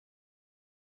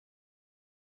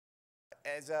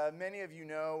As many of you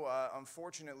know,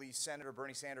 unfortunately, Senator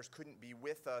Bernie Sanders couldn't be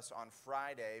with us on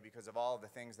Friday because of all of the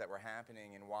things that were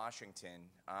happening in Washington.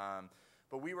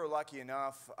 But we were lucky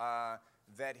enough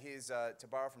that to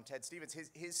borrow from Ted Stevens,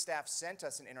 his staff sent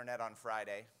us an internet on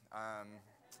Friday.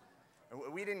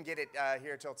 We didn't get it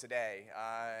here till today.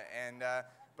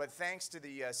 But thanks to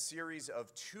the series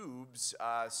of tubes,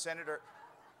 Senator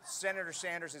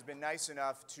Sanders has been nice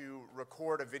enough to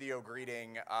record a video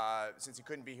greeting since he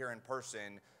couldn't be here in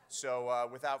person. So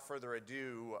without further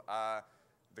ado,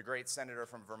 the great senator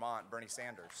from Vermont, Bernie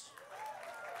Sanders.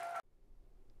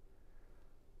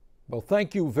 Well,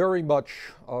 thank you very much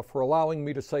for allowing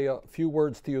me to say a few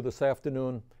words to you this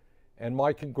afternoon, and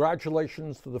my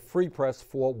congratulations to the Free Press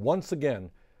for once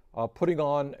again putting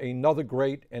on another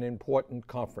great and important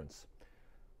conference.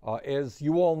 As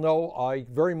you all know, I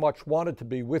very much wanted to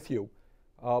be with you,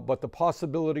 but the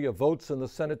possibility of votes in the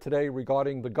Senate today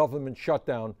regarding the government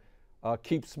shutdown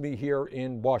keeps me here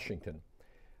in Washington.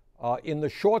 In the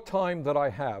short time that I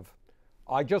have,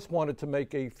 I just wanted to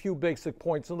make a few basic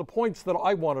points, and the points that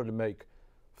I wanted to make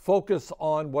focus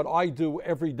on what I do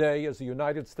every day as a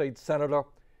United States Senator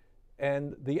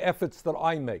and the efforts that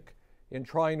I make in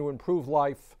trying to improve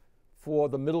life for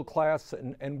the middle class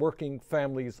and working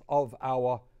families of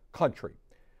our country.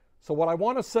 So what I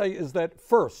want to say is that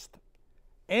first,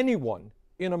 anyone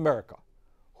in America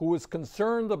who is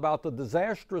concerned about the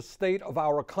disastrous state of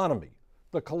our economy,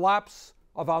 the collapse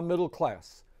of our middle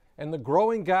class, and the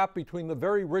growing gap between the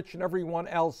very rich and everyone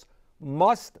else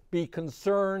must be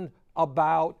concerned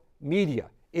about media.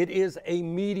 It is a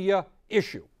media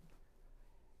issue.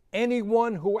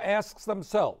 Anyone who asks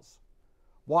themselves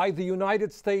why the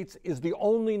United States is the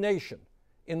only nation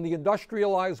in the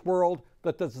industrialized world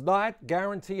that does not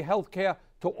guarantee health care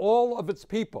to all of its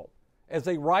people as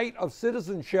a right of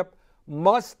citizenship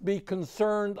must be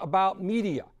concerned about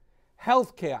media.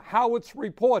 Health care, how it's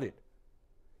reported,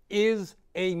 is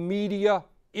a media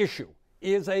issue,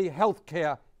 is a health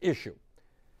care issue.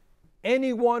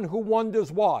 Anyone who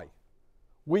wonders why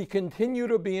we continue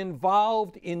to be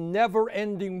involved in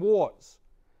never-ending wars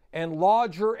and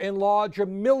larger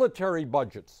military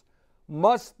budgets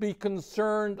must be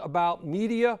concerned about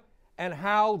media and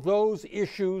how those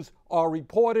issues are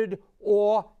reported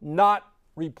or not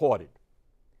reported.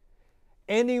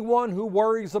 Anyone who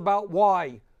worries about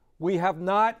why we have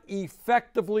not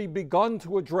effectively begun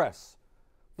to address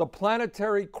the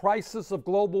planetary crisis of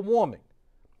global warming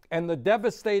and the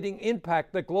devastating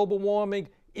impact that global warming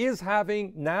is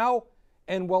having now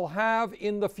and will have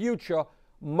in the future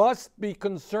must be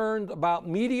concerned about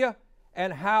media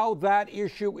and how that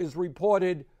issue is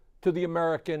reported to the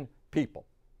American people.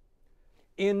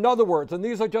 In other words, and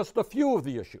these are just a few of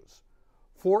the issues,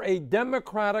 for a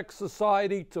democratic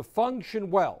society to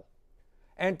function well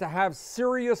and to have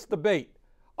serious debate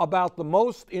about the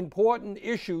most important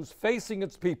issues facing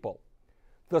its people,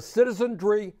 the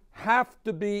citizenry have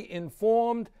to be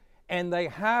informed and they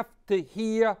have to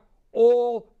hear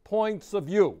all points of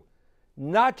view,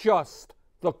 not just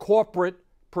the corporate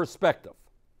perspective.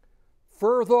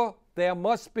 Further, there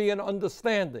must be an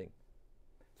understanding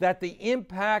that the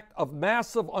impact of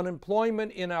massive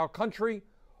unemployment in our country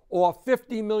or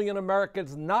 50 million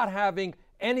Americans not having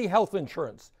any health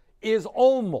insurance is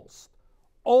almost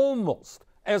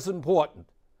as important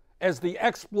as the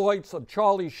exploits of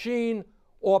Charlie Sheen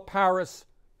or Paris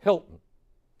Hilton.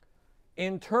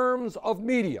 In terms of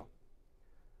media,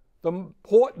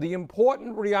 the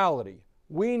important reality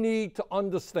we need to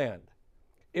understand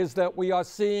is that we are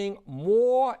seeing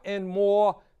more and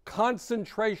more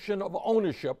concentration of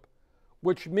ownership,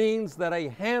 which means that a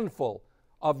handful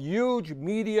of huge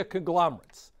media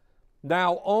conglomerates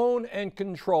now own and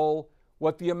control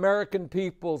what the American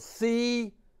people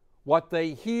see, what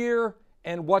they hear,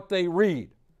 and what they read.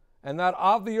 And that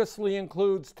obviously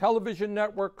includes television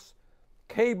networks,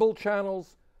 cable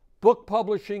channels, book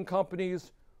publishing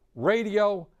companies,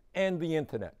 radio, and the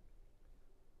internet.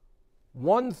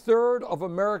 1/3 of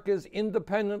America's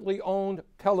independently owned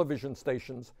television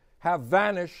stations have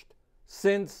vanished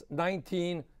since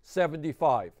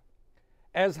 1975,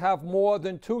 as have more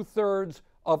than 2/3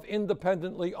 of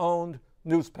independently owned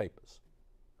newspapers.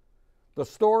 The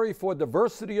story for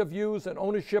diversity of views and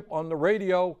ownership on the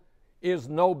radio is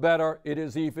no better, it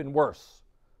is even worse.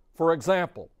 For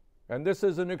example, and this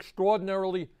is an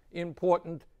extraordinarily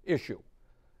important issue,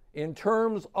 in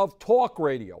terms of talk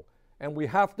radio, and we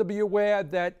have to be aware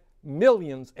that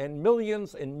millions and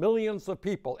millions and millions of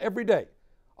people every day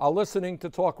are listening to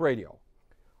talk radio.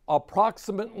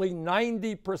 Approximately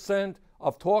 90%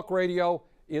 of talk radio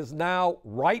is now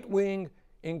right-wing,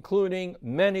 including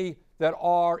many that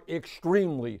are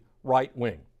extremely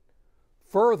right-wing.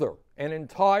 Further, an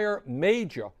entire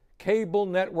major cable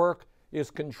network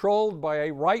is controlled by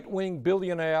a right-wing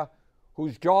billionaire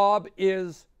whose job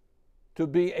is to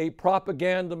be a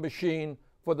propaganda machine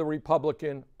for the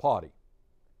Republican Party.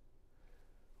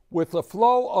 With the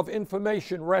flow of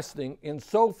information resting in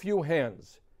so few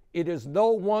hands, it is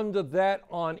no wonder that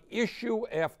on issue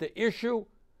after issue,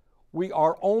 we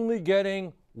are only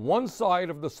getting one side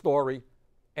of the story,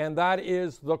 and that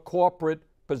is the corporate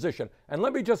position. And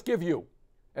let me just give you,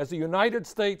 as a United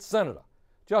States Senator,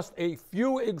 just a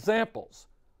few examples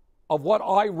of what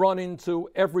I run into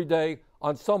every day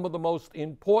on some of the most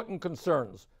important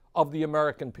concerns of the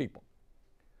American people.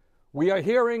 We are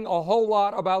hearing a whole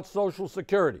lot about Social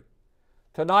Security.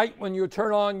 Tonight, when you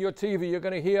turn on your TV, you're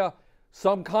going to hear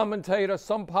some commentator,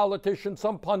 some politician,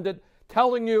 some pundit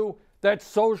telling you that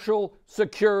Social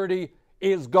Security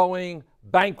is going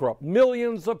bankrupt.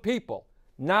 Millions of people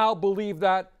now believe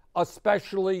that,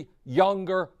 especially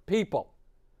younger people.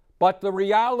 But the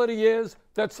reality is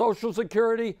that Social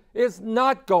Security is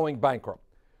not going bankrupt.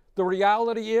 The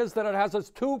reality is that it has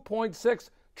its $2.6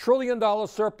 trillion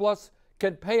surplus,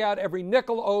 can pay out every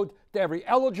nickel owed to every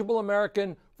eligible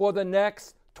American for the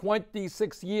next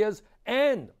 26 years.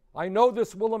 And I know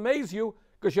this will amaze you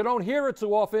because you don't hear it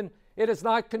too often. It has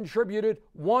not contributed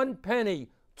 1 penny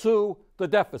to the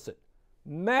deficit.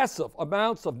 Massive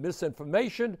amounts of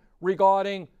misinformation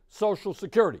regarding Social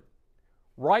Security.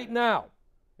 Right now,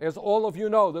 as all of you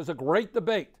know, there's a great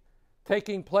debate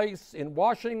taking place in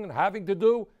Washington having to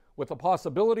do with the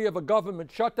possibility of a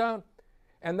government shutdown,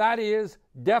 and that is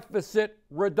deficit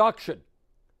reduction.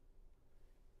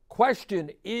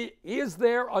 Question, is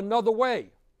there another way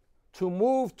to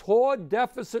move toward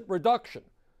deficit reduction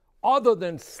other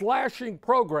than slashing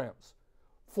programs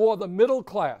for the middle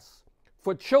class,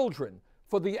 for children,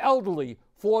 for the elderly,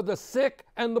 for the sick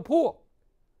and the poor?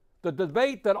 The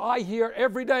debate that I hear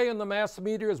every day in the mass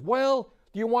media is, well,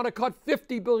 do you want to cut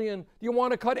 50 billion? Do you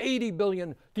want to cut 80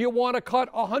 billion? Do you want to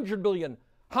cut 100 billion?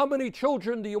 How many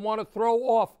children do you want to throw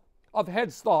off of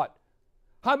Head Start?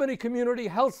 How many community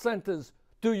health centers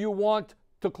do you want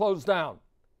to close down?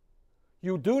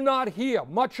 You do not hear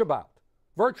much about,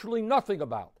 virtually nothing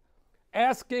about,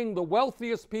 asking the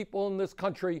wealthiest people in this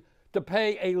country to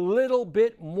pay a little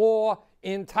bit more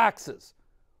in taxes,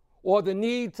 or the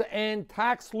need to end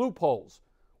tax loopholes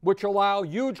which allow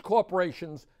huge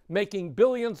corporations making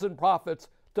billions in profits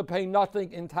to pay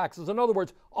nothing in taxes. In other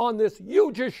words, on this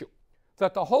huge issue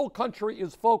that the whole country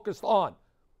is focused on,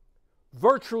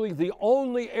 virtually the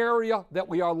only area that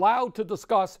we are allowed to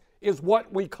discuss is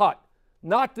what we cut,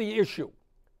 not the issue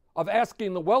of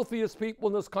asking the wealthiest people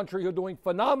in this country who are doing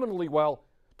phenomenally well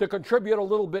to contribute a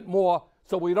little bit more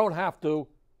so we don't have to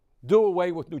do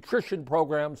away with nutrition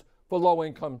programs for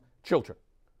low-income children.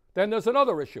 Then there's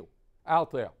another issue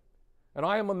out there, and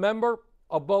I am a member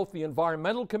of both the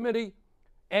Environmental Committee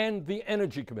and the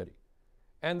Energy Committee,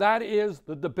 and that is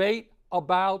the debate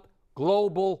about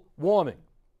global warming.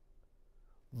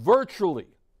 Virtually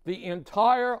the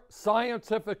entire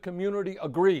scientific community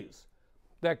agrees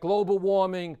that global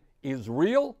warming is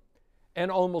real,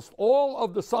 and almost all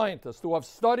of the scientists who have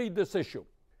studied this issue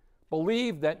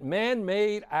believe that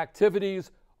man-made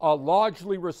activities are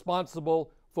largely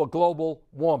responsible for global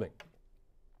warming.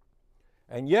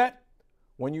 And yet,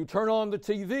 when you turn on the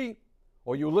TV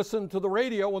or you listen to the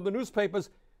radio or the newspapers,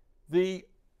 the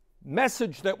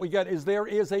message that we get is there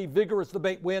is a vigorous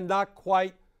debate. We're not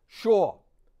quite sure.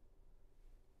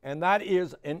 And that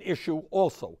is an issue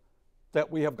also that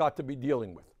we have got to be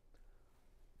dealing with.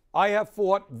 I have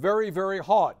fought very, very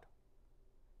hard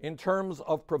in terms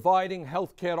of providing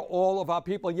health care to all of our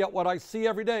people, yet what I see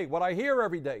every day, what I hear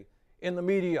every day in the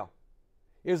media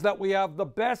is that we have the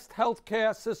best health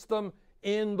care system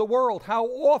in the world. How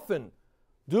often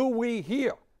do we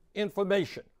hear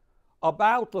information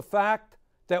about the fact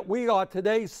that we are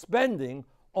today spending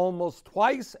almost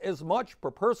twice as much per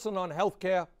person on health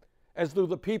care as do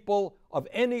the people of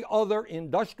any other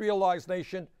industrialized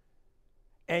nation,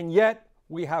 and yet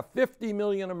we have 50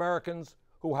 million Americans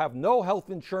who have no health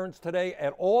insurance today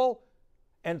at all,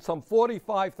 and some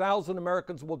 45,000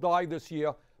 Americans will die this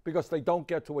year because they don't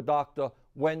get to a doctor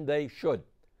when they should.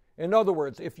 In other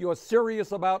words, if you're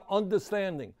serious about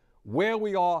understanding where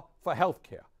we are for health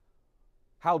care,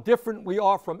 how different we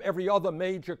are from every other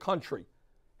major country,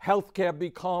 health care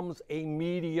becomes a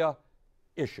media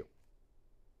issue.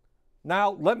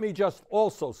 Now, let me just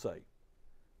also say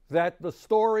that the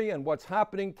story and what's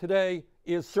happening today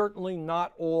is certainly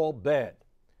not all bad.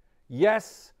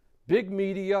 Yes, big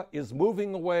media is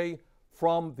moving away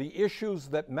from the issues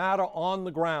that matter on the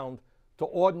ground to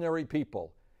ordinary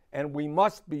people, and we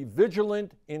must be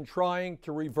vigilant in trying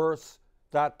to reverse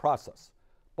that process.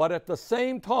 But at the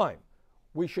same time,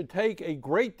 we should take a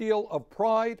great deal of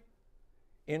pride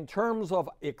in terms of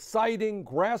exciting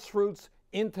grassroots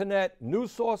internet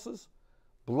news sources,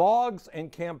 blogs,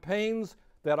 and campaigns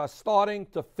that are starting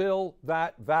to fill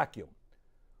that vacuum.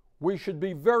 We should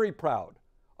be very proud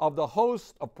of the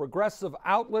host of progressive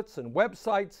outlets and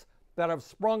websites that have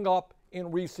sprung up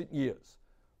in recent years.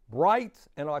 Bright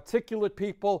and articulate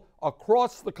people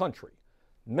across the country,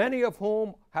 many of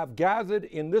whom have gathered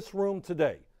in this room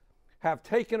today, have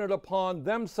taken it upon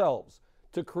themselves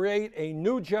to create a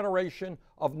new generation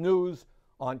of news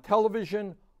on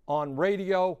television, on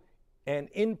radio, and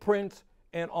in print,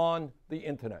 and on the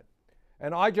internet.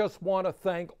 And I just want to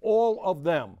thank all of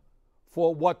them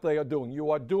for what they are doing. You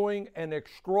are doing an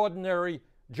extraordinary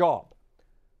job.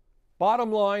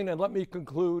 Bottom line, and let me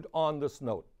conclude on this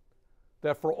note,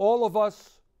 that for all of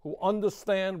us who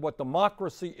understand what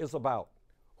democracy is about,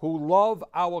 who love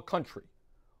our country,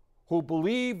 who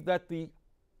believe that the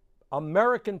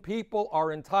American people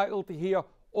are entitled to hear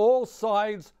all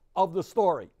sides of the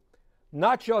story,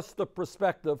 not just the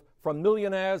perspective from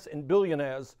millionaires and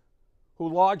billionaires who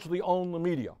largely own the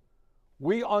media.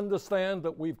 We understand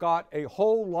that we've got a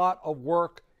whole lot of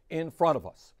work in front of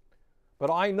us.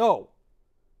 But I know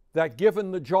that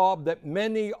given the job that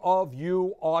many of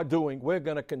you are doing, we're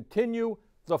going to continue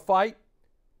the fight.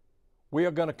 We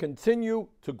are going to continue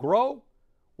to grow.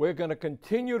 We're going to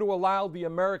continue to allow the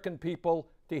American people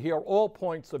to hear all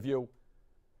points of view.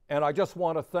 And I just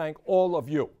want to thank all of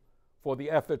you for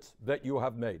the efforts that you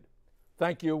have made.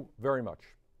 Thank you very much.